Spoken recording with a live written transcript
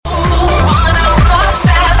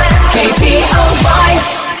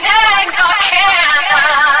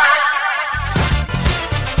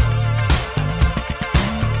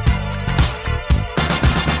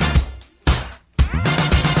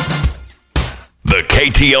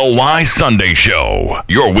KTOY Sunday Show,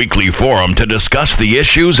 your weekly forum to discuss the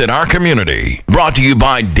issues in our community. Brought to you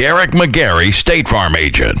by Derek McGarry, State Farm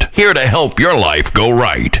Agent, here to help your life go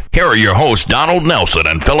right. Here are your hosts, Donald Nelson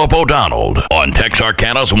and Philip O'Donnell, on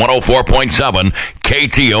Texarkana's 104.7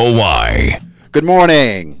 KTOY. Good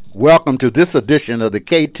morning. Welcome to this edition of the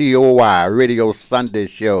KTOY Radio Sunday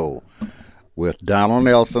Show with Donald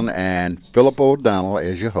Nelson and Philip O'Donnell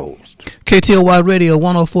as your host. KTOY Radio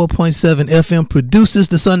 104.7 FM produces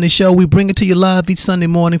the Sunday Show. We bring it to you live each Sunday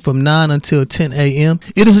morning from 9 until 10 a.m.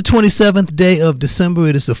 It is the 27th day of December.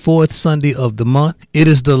 It is the fourth Sunday of the month. It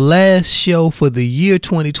is the last show for the year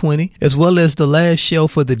 2020, as well as the last show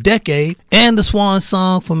for the decade, and the swan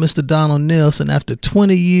song for Mr. Donald Nelson. After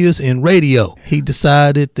 20 years in radio, he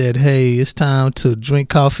decided that, hey, it's time to drink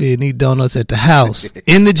coffee and eat donuts at the house,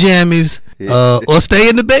 in the jammies, or stay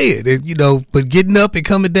in the bed, but getting up and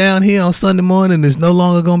coming down here on Sunday morning is no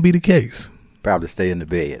longer going to be the case. Probably stay in the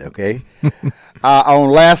bed, okay? On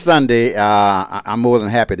last Sunday, I'm more than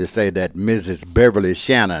happy to say that Mrs. Beverly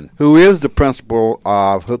Shannon, who is the principal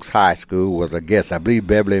of Hooks High School, was a guest. I believe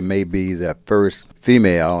Beverly may be the first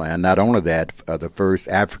female, and not only that, the first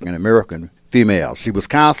African-American female. She was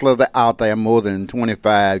counselor out there more than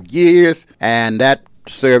 25 years, and that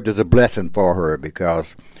served as a blessing for her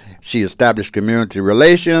because she established community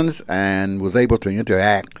relations and was able to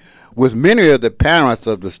interact with many of the parents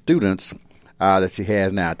of the students that she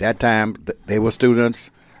has now. At that time, they were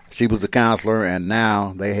students. She was a counselor, and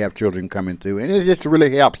now they have children coming through. And it just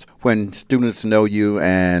really helps when students know you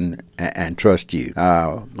and trust you.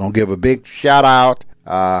 Going to give a big shout out.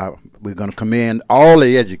 We're going to commend all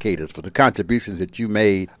the educators for the contributions that you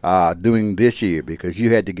made during this year, because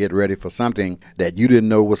you had to get ready for something that you didn't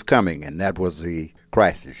know was coming, and that was the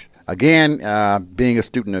crisis. Again, being a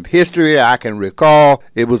student of history, I can recall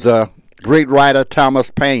it was a great writer, Thomas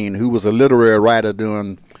Paine, who was a literary writer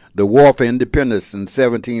during the War for Independence in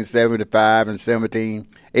 1775 and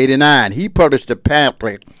 1789. He published a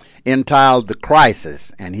pamphlet entitled The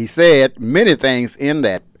Crisis, and he said many things in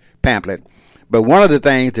that pamphlet. But one of the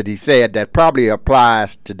things that he said that probably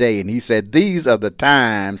applies today, and he said, these are the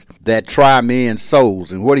times that try men's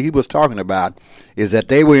souls. And what he was talking about is that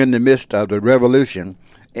they were in the midst of the revolution,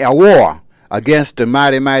 a war against the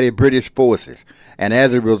mighty, mighty British forces. And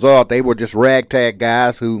as a result, they were just ragtag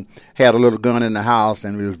guys who had a little gun in the house,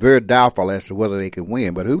 and it was very doubtful as to whether they could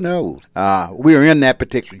win. But who knows? We are in that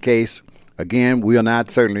particular case. Again, we are not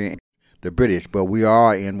certainly the British, but we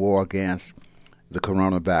are in war against the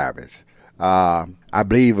coronavirus. I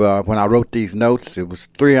believe when I wrote these notes, it was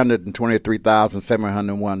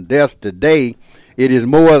 323,701 deaths. Today, it is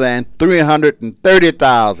more than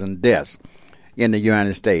 330,000 deaths in the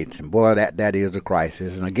United States. And boy, that is a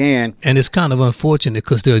crisis. And again, and it's kind of unfortunate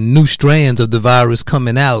because there are new strands of the virus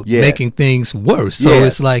coming out, yes, making things worse. So yes,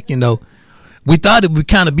 it's like, we thought it would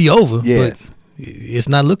kind of be over, yes, but it's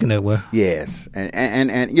not looking that way. Yes.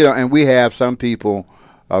 And we have some people,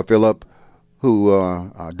 Philip, who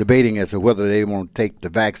are debating as to whether they want to take the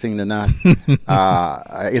vaccine or not.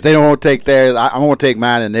 If they don't want to take theirs, I want to take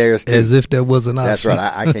mine and theirs too. As if there was an option. That's right.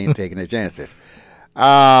 I can't take any chances.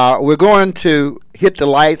 We're going to hit the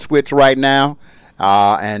light switch right now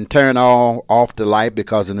and turn off the light,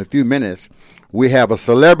 because in a few minutes we have a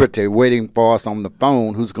celebrity waiting for us on the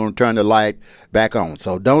phone who's going to turn the light back on.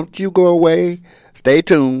 So don't you go away. Stay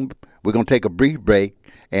tuned. We're going to take a brief break.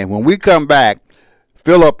 And when we come back,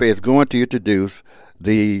 Philip is going to introduce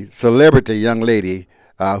the celebrity young lady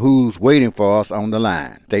who's waiting for us on the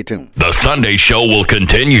line. Stay tuned. The Sunday Show will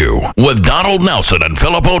continue with Donald Nelson and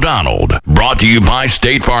Philip O'Donnell. Brought to you by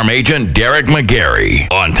State Farm Agent Derek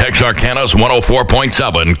McGarry on Texarkana's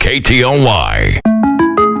 104.7 KTOY.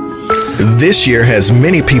 This year has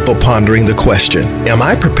many people pondering the question, am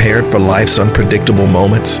I prepared for life's unpredictable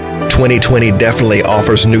moments? 2020 definitely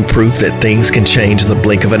offers new proof that things can change in the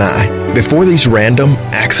blink of an eye. Before these random,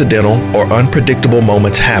 accidental, or unpredictable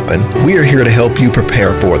moments happen, we are here to help you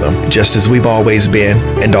prepare for them, just as we've always been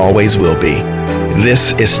and always will be.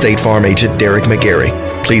 This is State Farm Agent Derek McGarry.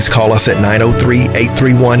 Please call us at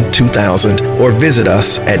 903-831-2000 or visit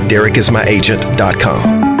us at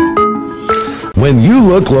derekismyagent.com. When you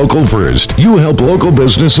look local first, you help local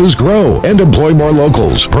businesses grow and employ more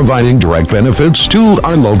locals, providing direct benefits to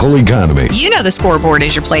our local economy. You know the Scoreboard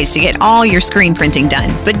is your place to get all your screen printing done.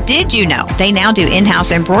 But did you know they now do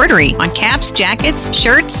in-house embroidery on caps, jackets,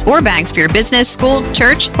 shirts, or bags for your business, school,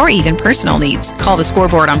 church, or even personal needs? Call the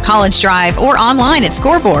Scoreboard on College Drive or online at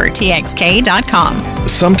scoreboardtxk.com.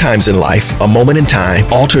 Sometimes in life, a moment in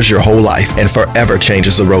time alters your whole life and forever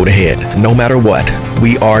changes the road ahead. No matter what,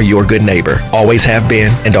 We are your good neighbor. Always have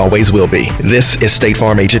been and always will be. This is State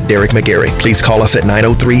Farm Agent Derek McGarry. Please call us at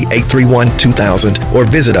 903-831-2000 or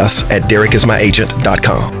visit us at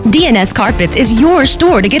derekismyagent.com. DNS Carpets is your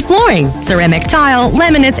store to get flooring, ceramic tile,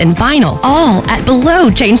 laminates, and vinyl, all at below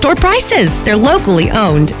chain store prices. They're locally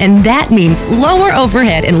owned, and that means lower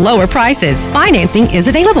overhead and lower prices. Financing is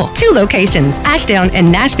available. 2 locations, Ashdown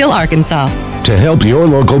and Nashville, Arkansas. To help your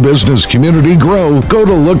local business community grow, go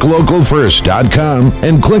to looklocalfirst.com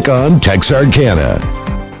and click on Texarkana.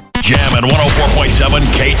 Jammin' 104.7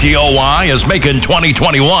 KTOY is making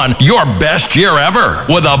 2021 your best year ever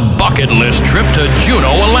with a bucket list trip to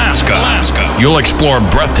Juneau, Alaska. You'll explore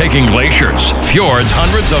breathtaking glaciers, fjords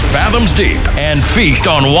hundreds of fathoms deep, and feast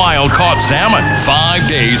on wild-caught salmon. 5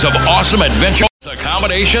 days of awesome adventure.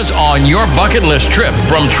 Accommodations on your bucket list trip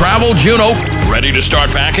from Travel Juneau. Ready to start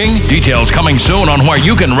packing? Details coming soon on where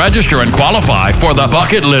you can register and qualify for the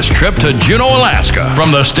bucket list trip to Juneau, Alaska.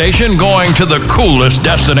 From the station going to the coolest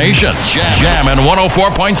destination. Jammin'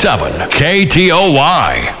 104.7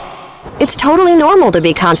 KTOY. It's totally normal to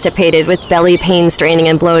be constipated with belly pain, straining,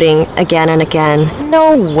 and bloating again and again.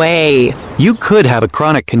 No way. You could have a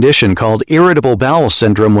chronic condition called irritable bowel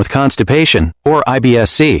syndrome with constipation, or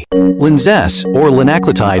IBS-C. Linzess, or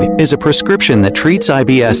linaclotide, is a prescription that treats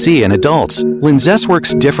IBS-C in adults. Linzess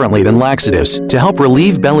works differently than laxatives to help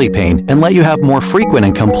relieve belly pain and let you have more frequent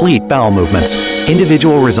and complete bowel movements.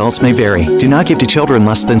 Individual results may vary. Do not give to children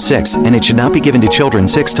less than 6, and it should not be given to children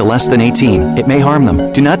 6 to less than 18. It may harm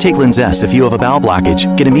them. Do not take Linzess if you have a bowel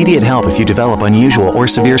blockage. Get immediate help if you develop unusual or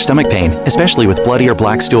severe stomach pain, especially with bloody or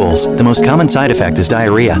black stools. The most common side effect is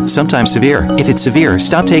diarrhea, sometimes severe. If it's severe,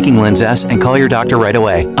 stop taking Linzess and call your doctor right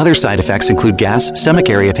away. Other side effects include gas, stomach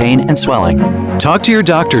area pain, and swelling. Talk to your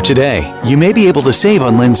doctor today. You may be able to save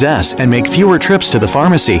on Linzess and make fewer trips to the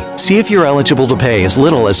pharmacy. See if you're eligible to pay as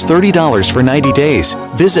little as $30 for 90 days.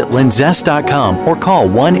 Visit linzess.com or call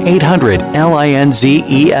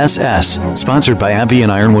 1-800-LINZESS. Sponsored by AbbVie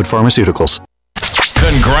and Ironwood Pharmaceuticals.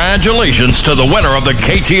 Congratulations to the winner of the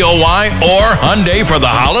KTOY or Hyundai for the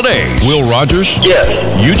holidays. Will Rogers? Yes.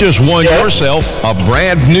 You just won yourself a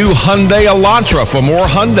brand new Hyundai Elantra from More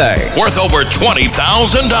Hyundai. Worth over $20,000.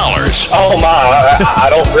 Oh my, I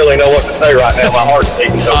don't really know what to say right now. My heart's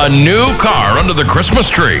beating. A new car under the Christmas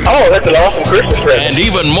tree. Oh, that's an awesome Christmas present. And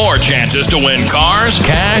even more chances to win cars,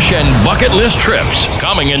 cash, and bucket list trips.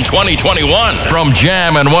 Coming in 2021 from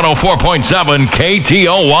Jammin' 104.7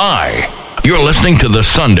 KTOY. You're listening to The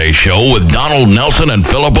Sunday Show with Donald Nelson and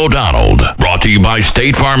Philip O'Donnell. Brought to you by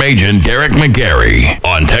State Farm Agent Derek McGarry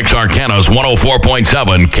on Texarkana's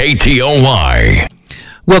 104.7 KTOY.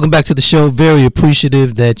 Welcome back to the show. Very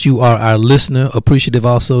appreciative that you are our listener. Appreciative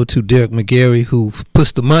also to Derek McGarry, who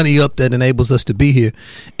puts the money up that enables us to be here.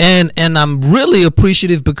 And I'm really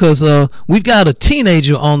appreciative because we've got a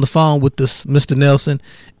teenager on the phone with us, Mr. Nelson.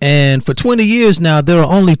 And for 20 years now, there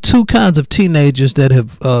are only 2 kinds of teenagers that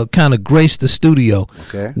have kind of graced the studio.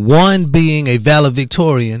 Okay. One being a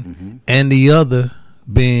valedictorian, and the other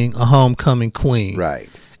being a homecoming queen. Right.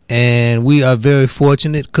 And we are very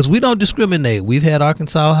fortunate because we don't discriminate. We've had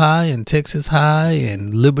Arkansas High and Texas High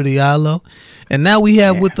and Liberty Ilo. And now we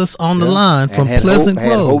have with us on the line from Pleasant Grove.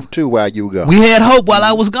 Had hope too while you were gone. We had hope while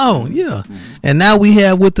I was gone, yeah. And now we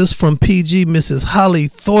have with us from PG, Mrs. Holly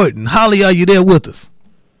Thornton. Holly, are you there with us?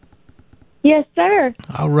 Yes, sir.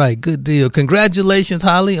 All right, good deal. Congratulations,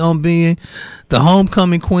 Holly, on being the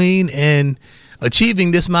homecoming queen and achieving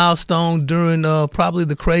this milestone during probably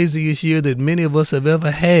the craziest year that many of us have ever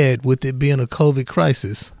had, with it being a COVID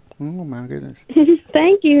crisis. Oh, my goodness.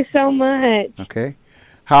 Thank you so much. Okay.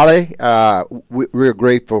 Holly, we're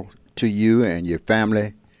grateful to you and your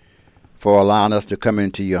family for allowing us to come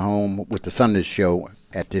into your home with the Sunday show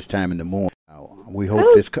at this time in the morning. We hope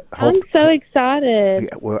I'm so excited.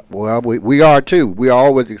 Well, we are too. We are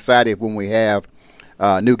always excited when we have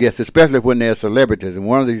new guests, especially when they're celebrities. And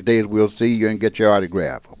one of these days we'll see you and get your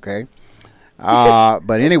autograph, okay?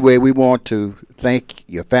 But anyway, we want to thank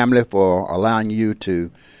your family for allowing you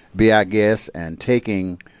to be our guest and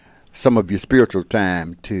taking some of your spiritual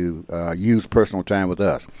time to use personal time with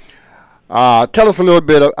us. Tell us a little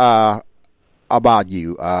bit about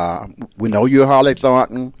you. We know you're Holly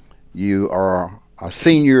Thornton. You are a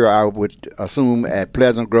senior, I would assume, at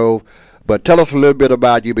Pleasant Grove. But tell us a little bit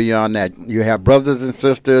about you beyond that. You have brothers and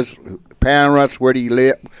sisters, parents. Where do you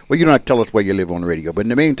live? Well, you don't have to tell us where you live on the radio. But in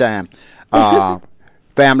the meantime,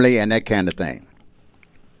 family and that kind of thing.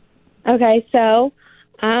 Okay, so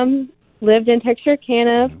lived in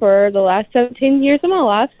Texarkana for the last 17 years of my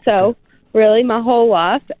life, so really my whole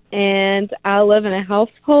life. And I live in a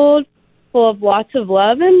household full of lots of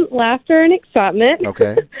love and laughter and excitement.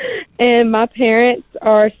 Okay. And my parents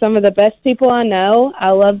are some of the best people I know. I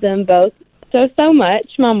love them both so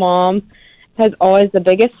much. My mom has always the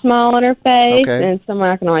biggest smile on her face and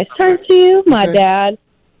someone I can always turn to. My dad,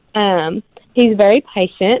 he's very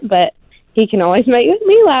patient, but he can always make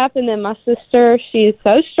me laugh. And then my sister, she's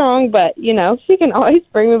so strong, but, you know, she can always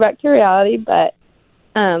bring me back to reality. But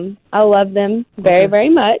I love them very, very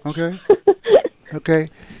much. Okay. Okay.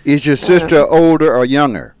 Is your sister older or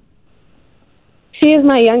younger? She is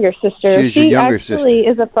my younger sister. She's your younger actually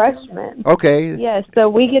is a freshman. Okay. Yes, so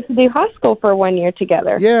we get to do high school for 1 year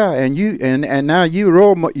together. Yeah, and you and now you're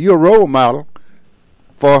a role model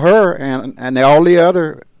for her and all the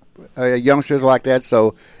other youngsters like that.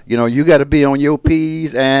 So you know you got to be on your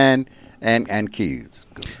P's and Q's.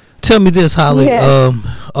 Tell me this, Holly. Yes.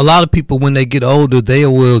 A lot of people, when they get older, they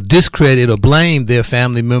will discredit or blame their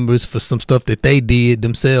family members for some stuff that they did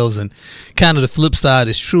themselves. And kind of the flip side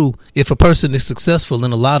is true. If a person is successful,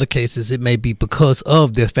 in a lot of cases, it may be because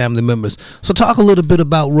of their family members. So talk a little bit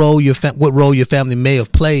about what role your family may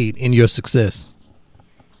have played in your success.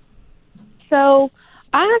 So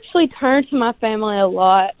I actually turn to my family a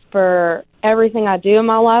lot for everything I do in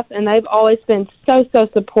my life, and they've always been so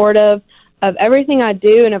supportive of everything I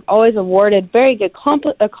do, and have always awarded very good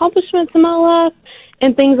accomplishments in my life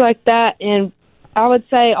and things like that. And I would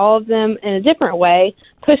say all of them, in a different way,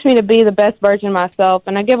 push me to be the best version of myself,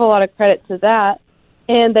 and I give a lot of credit to that.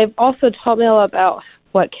 And they've also taught me a lot about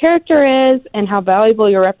what character is and how valuable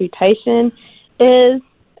your reputation is,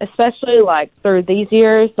 especially like through these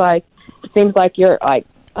years. Like it seems like you're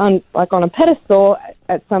on a pedestal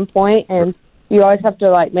at some point, and you always have to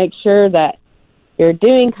like make sure that you're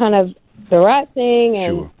doing kind of the right thing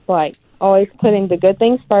and like always putting the good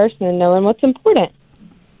things first and knowing what's important.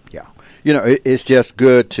 Yeah, you know, it's just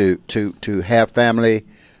good to have family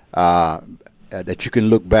that you can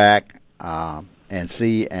look back and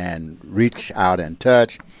see and reach out and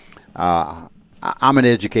touch. I'm an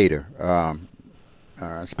educator.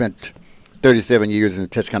 I spent 37 years in the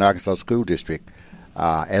Texarkana, Arkansas School District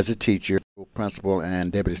as a teacher, principal,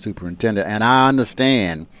 and deputy superintendent, and I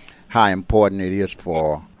understand how important it is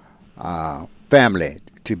for family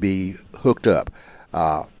to be hooked up.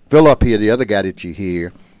 Philip here, the other guy that you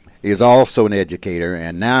hear, is also an educator,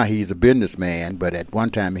 and now he's a businessman. But at one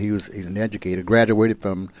time he's an educator. Graduated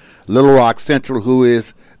from Little Rock Central,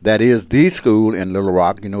 that is the school in Little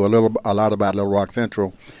Rock. You know a lot about Little Rock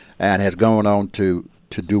Central, and has gone on to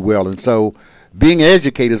do well. And so, being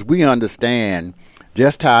educators, we understand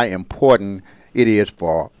just how important it is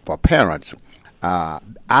for parents.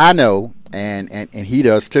 I know, and he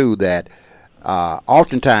does too, that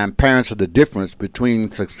oftentimes parents are the difference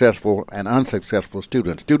between successful and unsuccessful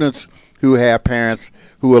students. Students who have parents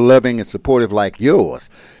who are loving and supportive like yours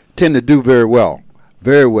tend to do very well.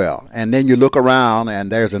 And then you look around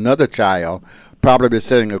and there's another child probably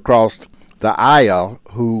sitting across the aisle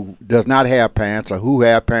who does not have parents, or who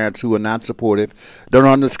have parents who are not supportive, don't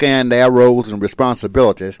understand their roles and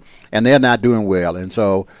responsibilities, and they're not doing well. And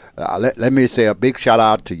so let me say a big shout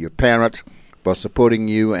out to your parents for supporting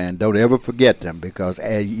you, and don't ever forget them, because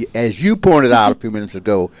as you pointed out a few minutes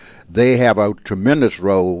ago, they have a tremendous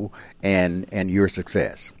role in your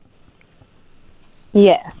success.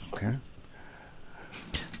 Yes. Okay.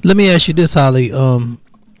 Let me ask you this, Holly.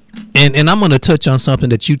 And I'm going to touch on something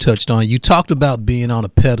that you touched on. You talked about being on a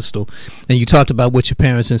pedestal, and you talked about what your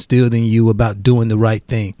parents instilled in you about doing the right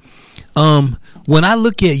thing. When I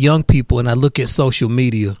look at young people and I look at social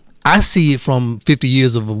media, I see it from 50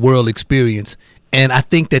 years of a world experience, and I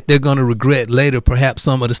think that they're going to regret later perhaps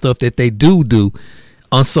some of the stuff that they do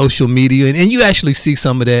on social media. And you actually see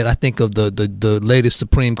some of that. I think of the latest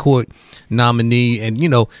Supreme Court nominee, and, you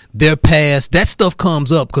know, their past. That stuff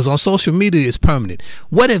comes up because on social media it's permanent.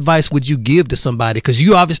 What advice would you give to somebody? Because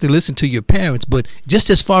you obviously listen to your parents, but just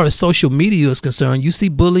as far as social media is concerned, you see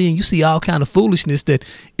bullying, you see all kind of foolishness that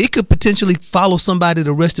it could potentially follow somebody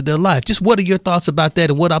the rest of their life. Just what are your thoughts about that,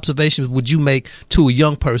 and what observations would you make to a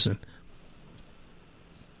young person?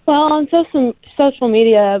 Well, on social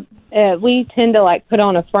media, we tend to like put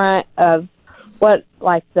on a front of what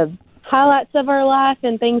like the highlights of our life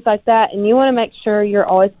and things like that, and you want to make sure you're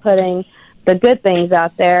always putting the good things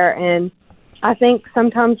out there. And I think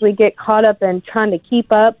sometimes we get caught up in trying to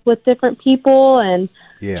keep up with different people and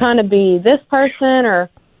trying to be this person, or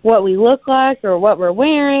what we look like, or what we're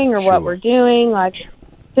wearing, or what we're doing. Like,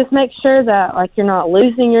 just make sure that like you're not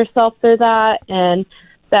losing yourself through that, and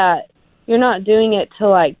that you're not doing it to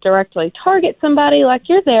like directly target somebody. Like,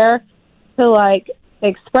 you're there to like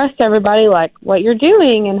express to everybody like what you're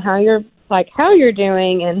doing and how you're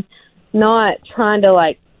doing, and not trying to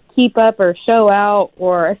like keep up or show out,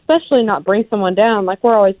 or especially not bring someone down. Like,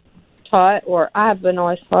 we're always taught, or I have been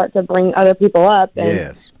always taught, to bring other people up, and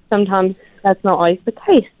Yes. sometimes that's not always the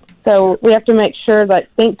case. So we have to make sure,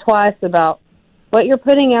 think twice about what you're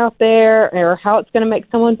putting out there or how it's going to make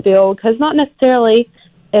someone feel, because not necessarily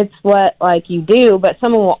it's what you do, but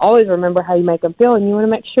someone will always remember how you make them feel, and you want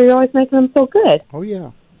to make sure you're always making them feel good. Oh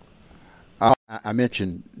yeah. I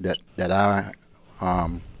mentioned that I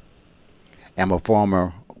am a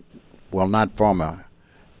former, well, not former.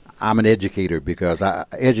 I'm an educator because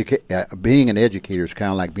being an educator is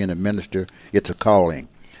kind of like being a minister. It's a calling.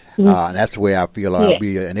 And that's the way I feel. I'll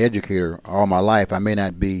be an educator all my life. I may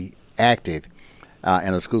not be active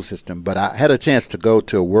in a school system, but I had a chance to go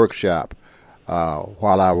to a workshop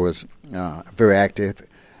while I was very active.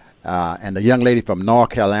 And the young lady from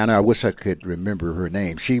North Carolina, I wish I could remember her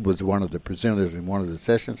name. She was one of the presenters in one of the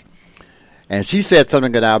sessions. And she said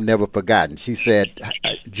something that I've never forgotten. She said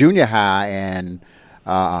junior high and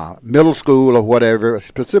middle school or whatever,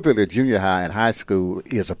 specifically junior high and high school,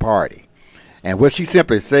 is a party. And what she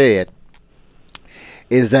simply said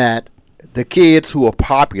is that the kids who are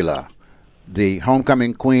popular, the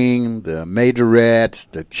homecoming queen, the majorettes,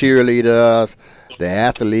 the cheerleaders, the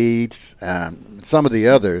athletes, some of the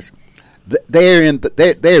others, they're in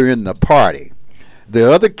the party.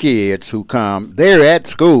 The other kids who come, they're at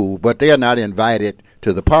school, but they're not invited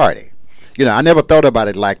to the party. I never thought about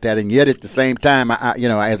it like that, and yet at the same time,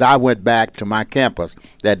 as I went back to my campus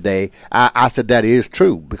that day, I said that is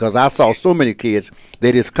true, because I saw so many kids,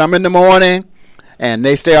 they just come in the morning, and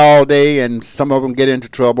they stay all day, and some of them get into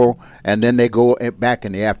trouble, and then they go back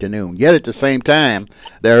in the afternoon. Yet at the same time,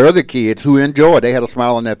 there are other kids who enjoy it. They had a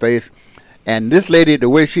smile on their face, and this lady, the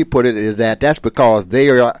way she put it is that's because they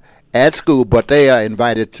are at school, but they are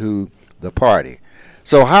invited to the party.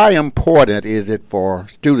 So how important is it for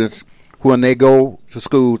students when they go to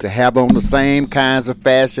school to have on the same kinds of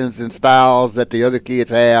fashions and styles that the other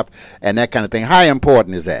kids have and that kind of thing? How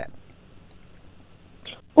important is that?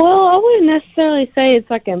 Well, I wouldn't necessarily say it's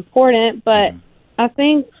important, but I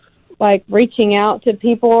think reaching out to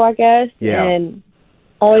people, I guess, and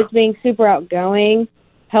always being super outgoing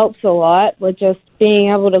helps a lot with just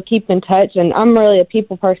being able to keep in touch. And I'm really a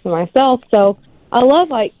people person myself, so I love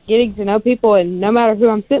getting to know people, and no matter who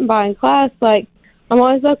I'm sitting by in class, I'm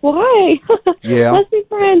always well, hi, let's be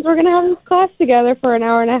friends. We're going to have this class together for an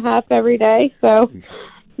hour and a half every day. So,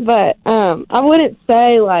 but I wouldn't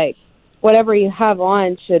say, whatever you have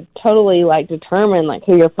on should totally, determine,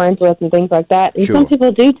 who you're friends with and things like that. And some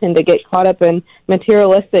people do tend to get caught up in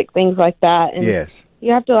materialistic things like that. And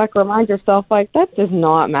you have to, remind yourself, that does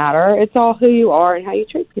not matter. It's all who you are and how you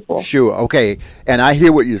treat people. Sure, okay. And I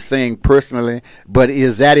hear what you're saying personally, but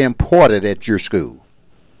is that important at your school?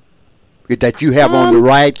 That you have on the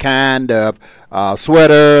right kind of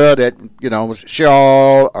sweater,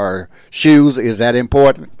 shawl or shoes, is that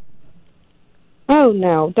important? Oh,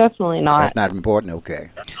 no, definitely not. That's not important?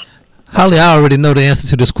 Okay. Holly, I already know the answer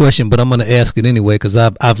to this question, but I'm going to ask it anyway because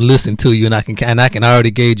I've listened to you and I can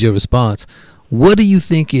already gauge your response. What do you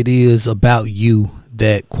think it is about you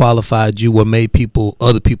that qualified you or made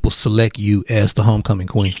other people select you as the homecoming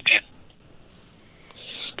queen?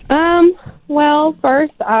 Well,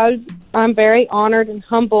 first, I'm very honored and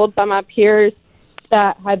humbled by my peers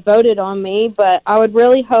that had voted on me, but I would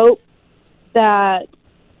really hope that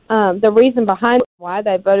the reason behind why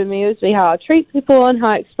they voted me is how I treat people and how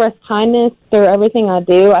I express kindness through everything I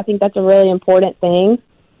do. I think that's a really important thing,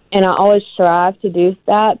 and I always strive to do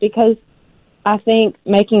that because I think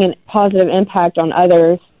making a positive impact on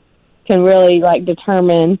others can really,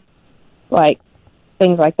 determine,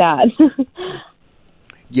 things like that.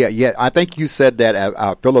 Yeah. I think you said that.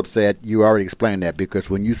 Philip said you already explained that because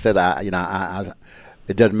when you said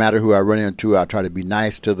it doesn't matter who I run into, I try to be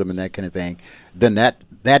nice to them and that kind of thing. Then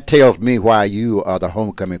that tells me why you are the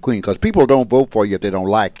homecoming queen, because people don't vote for you if they don't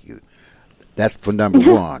like you. That's for number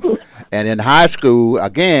one. And in high school,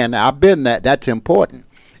 again, I've been that's important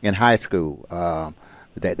in high school.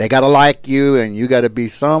 They got to like you, and you got to be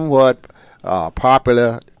somewhat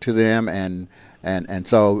popular to them, and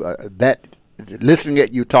so that. Listening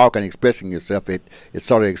at you talk and expressing yourself, it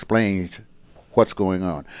sort of explains what's going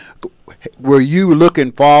on. Were you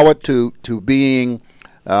looking forward to being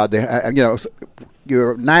your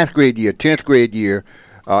 9th grade year, 10th grade year,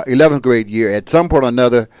 11th grade year? At some point or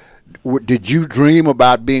another, did you dream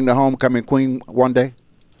about being the homecoming queen one day?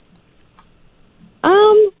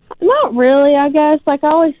 Not really, I guess. I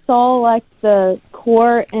always saw the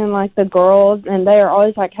court and the girls, and they are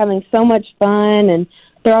always having so much fun and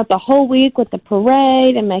throughout the whole week with the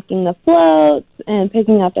parade and making the floats and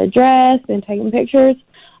picking out their dress and taking pictures.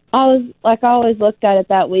 I always looked at it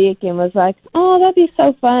that week and was like, oh, that'd be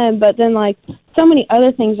so fun. But then, like, so many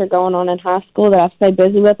other things are going on in high school that I've stayed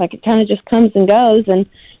busy with. Like, it kind of just comes and goes. And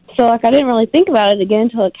so, like, I didn't really think about it again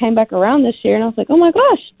until it came back around this year. And I was like, oh, my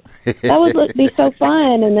gosh, that would be so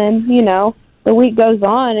fun. And then, the week goes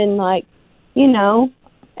on and, like,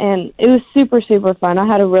 and it was super, super fun. I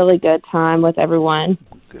had a really good time with everyone.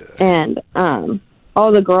 Good. And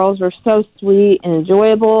all the girls were so sweet and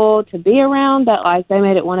enjoyable to be around that, like, they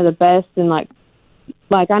made it one of the best. And, like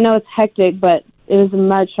I know it's hectic, but it was a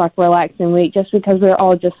much, like, relaxing week just because we were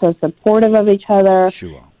all just so supportive of each other.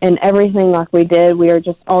 Sure. And everything, like, we did, we were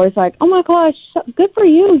just always like, oh, my gosh, good for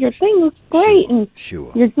you. Your thing looks great.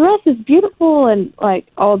 Sure. And your dress is beautiful and, like,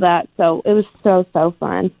 all that. So it was so, so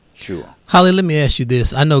fun. Sure. Holly, let me ask you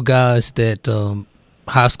this. I know guys that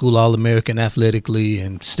high school All-American athletically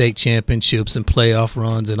and state championships and playoff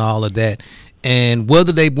runs and all of that. And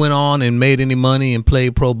whether they went on and made any money and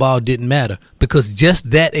played pro ball didn't matter because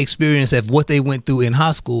just that experience of what they went through in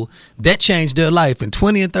high school, that changed their life. And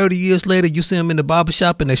 20 and 30 years later, you see them in the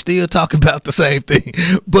barbershop and they still talk about the same thing.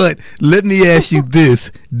 But let me ask you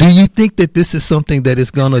this. Do you think that this is something that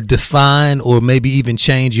is going to define or maybe even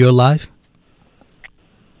change your life?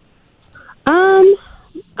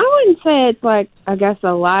 I wouldn't say it's like, I guess,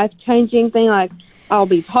 a life-changing thing. Like, I'll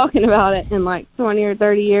be talking about it in like 20 or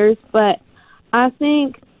 30 years. But I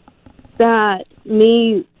think that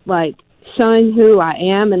me, like, showing who I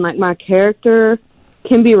am and, like, my character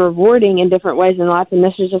can be rewarding in different ways in life. And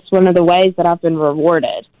this is just one of the ways that I've been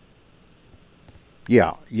rewarded.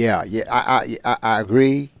 Yeah. I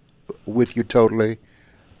agree with you totally.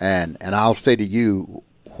 And I'll say to you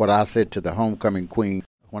what I said to the homecoming queen.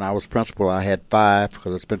 When I was principal, I had 5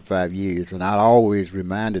 because I spent 5 years, and I always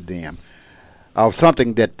reminded them of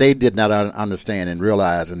something that they did not understand and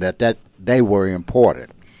realize, and that they were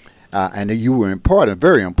important. And that you were important,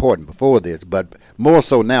 very important before this, but more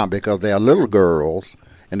so now because there are little girls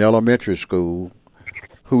in elementary school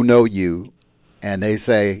who know you, and they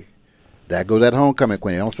say, there goes that homecoming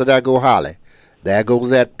queen. They don't say, there go Holly. There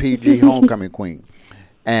goes that PG homecoming queen.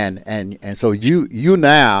 And so you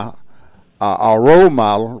now a role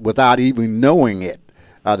model without even knowing it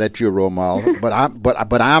that you're a role model.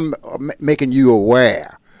 But I'm making you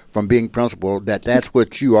aware from being principal that that's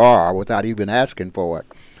what you are without even asking for it.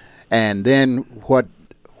 And then what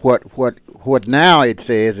now it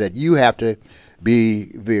says that you have to be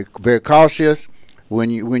very, very cautious when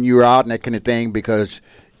you're out and that kind of thing because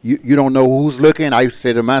you don't know who's looking. I used to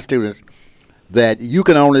say to my students that you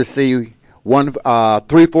can only see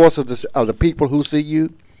 3/4 of the people who see you,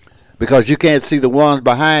 because you can't see the ones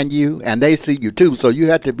behind you, and they see you too. So you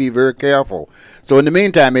have to be very careful. So in the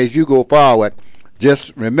meantime, as you go forward,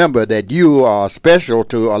 just remember that you are special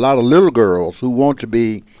to a lot of little girls who want to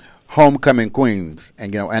be homecoming queens,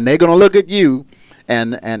 and and they're gonna look at you,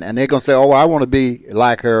 and they're gonna say, "Oh, I want to be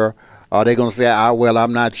like her," or they're gonna say, "Well,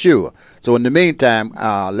 I'm not sure." So in the meantime,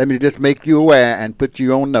 let me just make you aware and put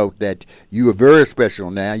you on note that you are very special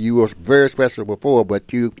now. You were very special before,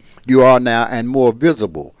 but you are now and more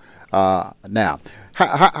visible. Now,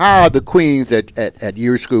 how are the queens at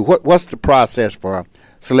your school? What's the process for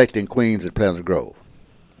selecting queens at Pleasant Grove?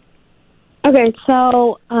 Okay,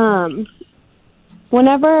 so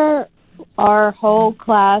whenever our whole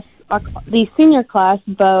class, the senior class,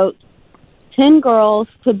 votes 10 girls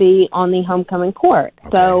to be on the homecoming court.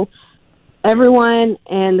 Okay. So everyone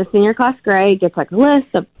in the senior class grade gets like a list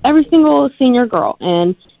of every single senior girl,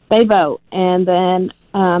 and they vote. And then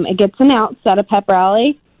it gets announced at a pep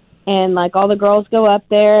rally. And, like, all the girls go up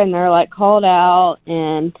there, and they're, like, called out.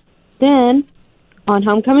 And then, on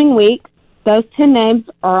homecoming week, those 10 names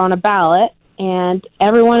are on a ballot, and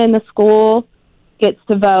everyone in the school gets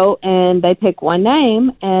to vote, and they pick one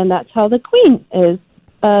name, and that's how the queen is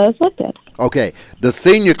selected. Okay. The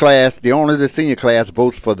senior class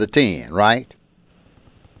votes for the 10, right?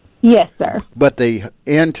 Yes, sir. But the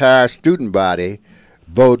entire student body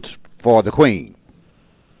votes for the queen?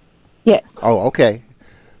 Yes. Oh, okay.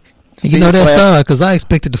 You know that's odd because I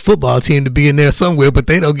expected the football team to be in there somewhere, but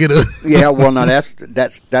they don't get a. Yeah, well, no, that's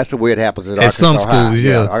the way it happens at Arkansas some schools. High.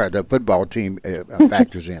 Yeah, the football team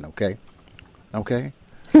factors in. Okay.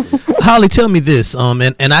 Holly, tell me this,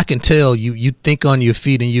 and I can tell you think on your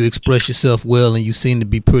feet and you express yourself well, and you seem to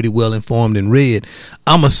be pretty well informed and read.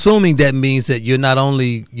 I'm assuming that means that you're not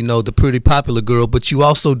only, the pretty popular girl, but you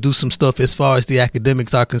also do some stuff as far as the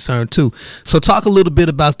academics are concerned too. So talk a little bit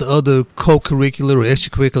about the other co-curricular or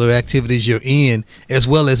extracurricular activities you're in, as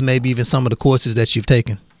well as maybe even some of the courses that you've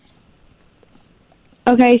taken.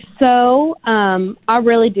 Okay, so I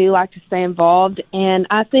really do like to stay involved, and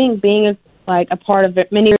I think being a part of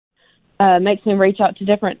many makes me reach out to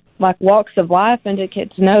different walks of life and to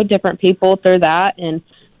get to know different people through that and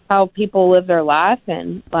how people live their life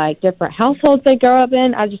and different households they grow up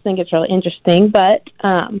in. I just think it's really interesting. But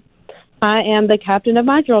I am the captain of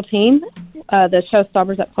my drill team, the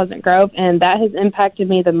Showstoppers at Pleasant Grove, and that has impacted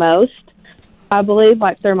me the most. I believe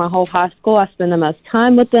through my whole high school, I spend the most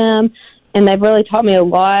time with them, and they've really taught me a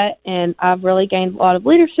lot, and I've really gained a lot of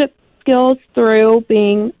leadership skills through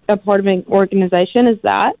being a part of an organization as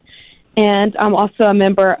that. And I'm also a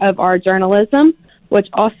member of our journalism, which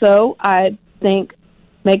also I think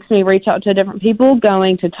makes me reach out to different people,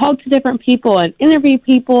 going to talk to different people and interview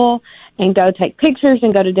people and go take pictures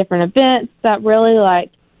and go to different events. That really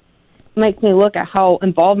makes me look at how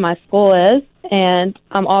involved my school is. And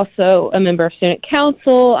I'm also a member of student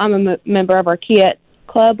council. I'm a member of our Kiet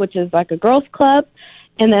club, which is a girls club.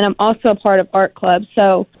 And then I'm also a part of art club.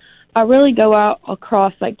 So I really go out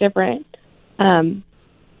across different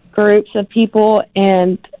groups of people,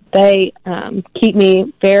 and they keep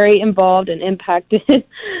me very involved and impacted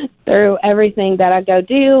through everything that I go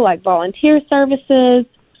do, volunteer services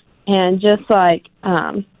and just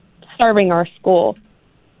serving our school.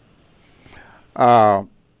 I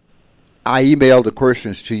emailed the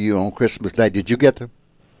questions to you on Christmas Day. Did you get them?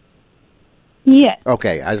 Yes.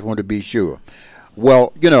 Okay, I just want to be sure.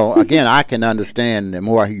 Well, again, I can understand, the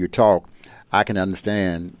more I hear you talk, I can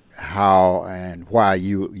understand how and why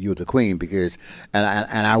you're the queen, because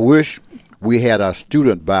and I wish we had a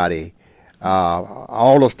student body,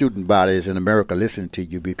 all the student bodies in America listening to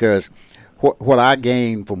you, because what I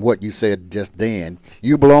gained from what you said just then,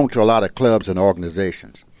 you belong to a lot of clubs and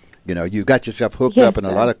organizations. You got yourself hooked up in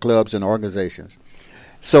a lot of clubs and organizations.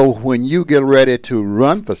 So when you get ready to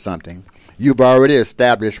run for something, you've already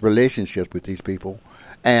established relationships with these people.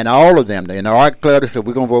 And all of them, in the art club, they said,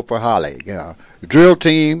 we're going to vote for Holly. Drill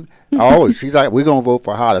team, she's like, we're going to vote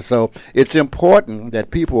for Holly. So it's important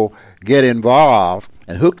that people get involved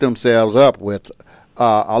and hook themselves up with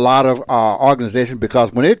a lot of organizations,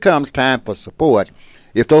 because when it comes time for support,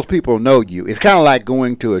 if those people know you, it's kind of like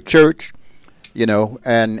going to a church,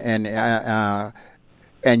 and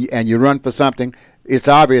you run for something. It's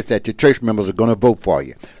obvious that your church members are going to vote for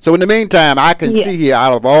you. So in the meantime, I can see here,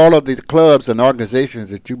 out of all of the clubs and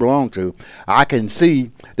organizations that you belong to, I can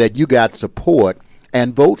see that you got support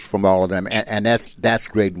and votes from all of them, and that's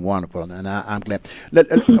great and wonderful, and I'm glad.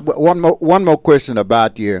 One more question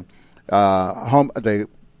about your the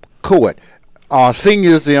court. Are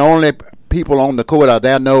seniors the only people on the court? Are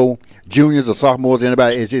there no juniors or sophomores?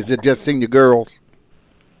 Anybody? Is it just senior girls?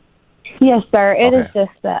 Yes, sir. It is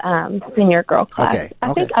just the senior girl class. Okay.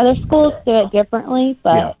 I think other schools do it differently,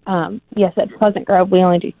 but yes, at Pleasant Grove, we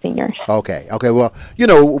only do seniors. Okay. Well,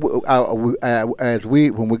 as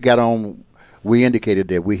when we got on, we indicated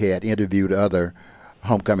that we had interviewed other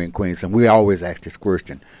homecoming queens, and we always ask this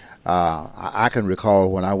question. I can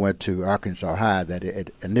recall when I went to Arkansas High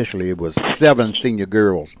that initially it was 7 senior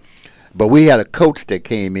girls, but we had a coach that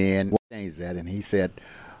came in, and he said,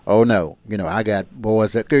 oh, no, I got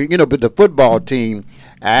boys that, but the football team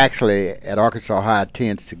actually at Arkansas High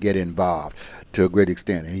tends to get involved to a great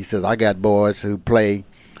extent. And he says, I got boys who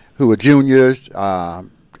are juniors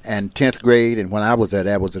and 10th grade. And when I was there,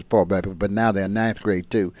 that was as far back, but now they're 9th grade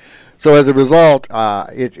too. So as a result, I'm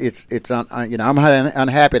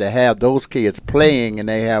unhappy to have those kids playing and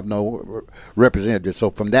they have no representatives. So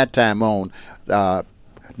from that time on,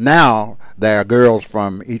 now there are girls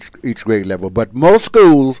from each grade level, but most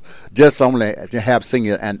schools just only have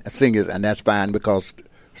seniors, and that's fine, because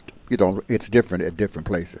it's different at different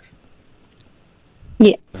places.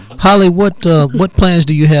 Yeah. Holly, what plans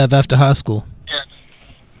do you have after high school?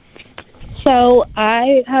 So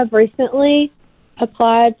I have recently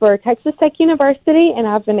applied for Texas Tech University, and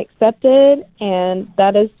I've been accepted, and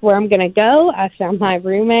that is where I'm going to go. I found my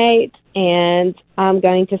roommate, and I'm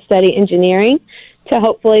going to study engineering to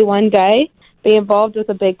hopefully one day be involved with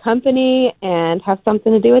a big company and have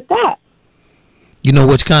something to do with that. You know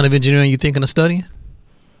which kind of engineering you're thinking of studying?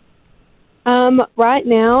 Right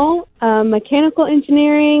now, mechanical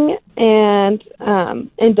engineering and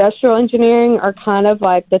industrial engineering are kind of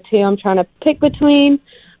like the two I'm trying to pick between.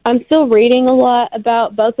 I'm still reading a lot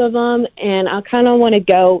about both of them, and I kind of want to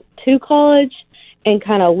go to college and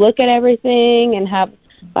kind of look at everything and have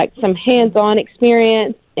like some hands-on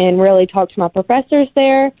experience and really talk to my professors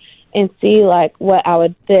there and see like what I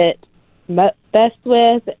would fit best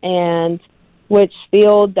with and which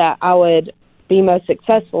field that I would be most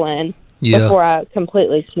successful in. before I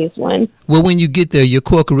completely choose one. Well, when you get there, your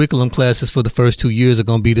core curriculum classes for the first 2 years are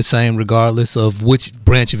going to be the same regardless of which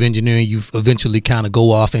branch of engineering you eventually kind of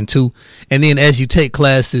go off into. And then as you take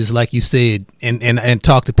classes, like you said, and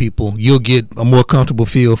talk to people, you'll get a more comfortable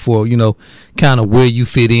feel for, kind of where you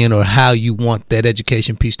fit in or how you want that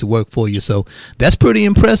education piece to work for you. So that's pretty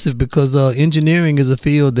impressive because engineering is a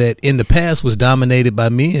field that in the past was dominated by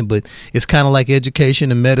men, but it's kind of like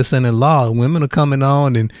education and medicine and law. Women are coming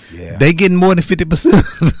on and they getting more than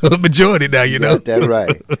 50% of the majority now, That's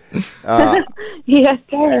right. Yes,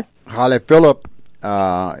 sir. Holly Phillip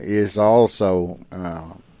is also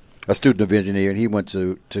a student of engineering. He went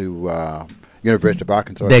to University of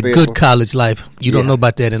Arkansas. That good college life. You don't know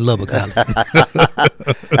about that in Lubbock College.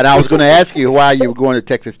 And I was going to ask you why you were going to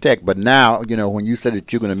Texas Tech, but now, when you said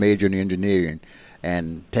that you're going to major in engineering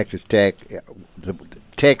and Texas Tech,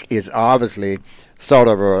 Tech is obviously sort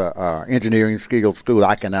of a engineering school.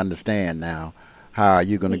 I can understand now how are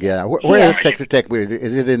you going to get out. Where is Texas Tech?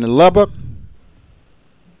 Is it in Lubbock?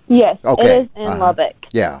 Yes, okay. It is in Lubbock.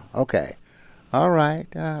 Yeah, okay. All right,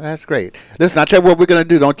 that's great. Listen, I'll tell you what we're going to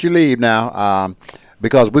do. Don't you leave now,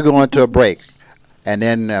 because we're going to a break. And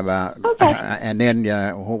then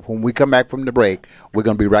when we come back from the break, we're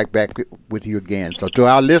going to be right back with you again. So to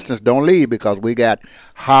our listeners, don't leave because we got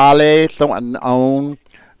Holly Thornton on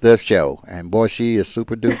the show. And boy, she is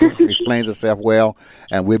super duper, explains herself well,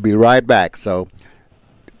 and we'll be right back. So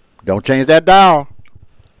don't change that dial.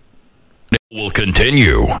 We'll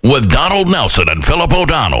continue with Donald Nelson and Philip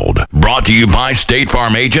O'Donnell. Brought to you by State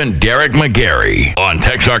Farm agent Derek McGarry on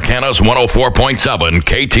Texarkana's 104.7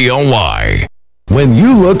 KTOY. When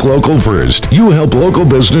you look local first, you help local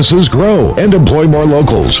businesses grow and employ more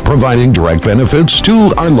locals, providing direct benefits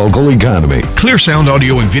to our local economy. Clear Sound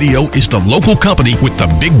Audio and Video is the local company with the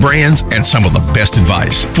big brands and some of the best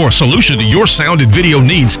advice. For a solution to your sound and video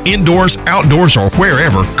needs, indoors, outdoors, or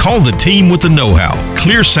wherever, call the team with the know-how.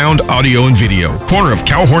 Clear Sound Audio and Video, corner of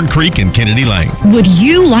Cowhorn Creek and Kennedy Lane. Would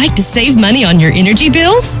you like to save money on your energy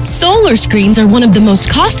bills? Solar screens are one of the most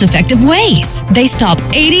cost-effective ways. They stop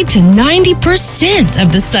 80 to 90% of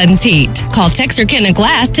the sun's heat. Call Texarkana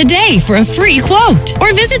Glass today for a free quote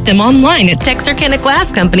or visit them online at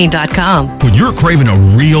TexarkanaGlassCompany.com. When you're craving a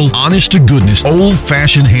real, honest-to-goodness,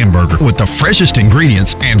 old-fashioned hamburger with the freshest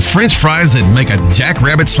ingredients and French fries that make a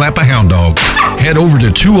jackrabbit slap a hound dog, head over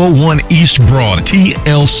to 201 East Broad,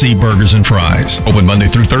 TLC Burgers and Fries. Open Monday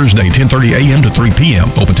through Thursday, 10:30 a.m. to 3 p.m.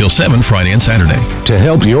 Open till 7 Friday and Saturday. To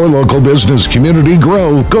help your local business community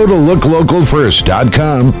grow, go to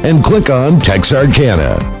looklocalfirst.com and click on Texarkana.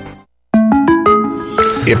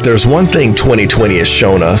 If there's one thing 2020 has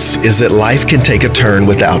shown us is that life can take a turn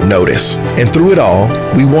without notice. And through it all,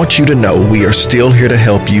 we want you to know we are still here to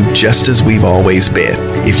help you just as we've always been.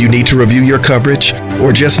 If you need to review your coverage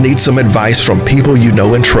or just need some advice from people you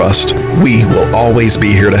know and trust, we will always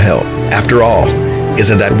be here to help. After all,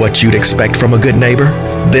 isn't that what you'd expect from a good neighbor?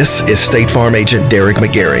 This is State Farm agent Derek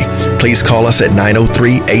McGarry. Please call us at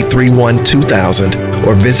 903-831-2000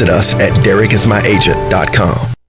 or visit us at derekismyagent.com.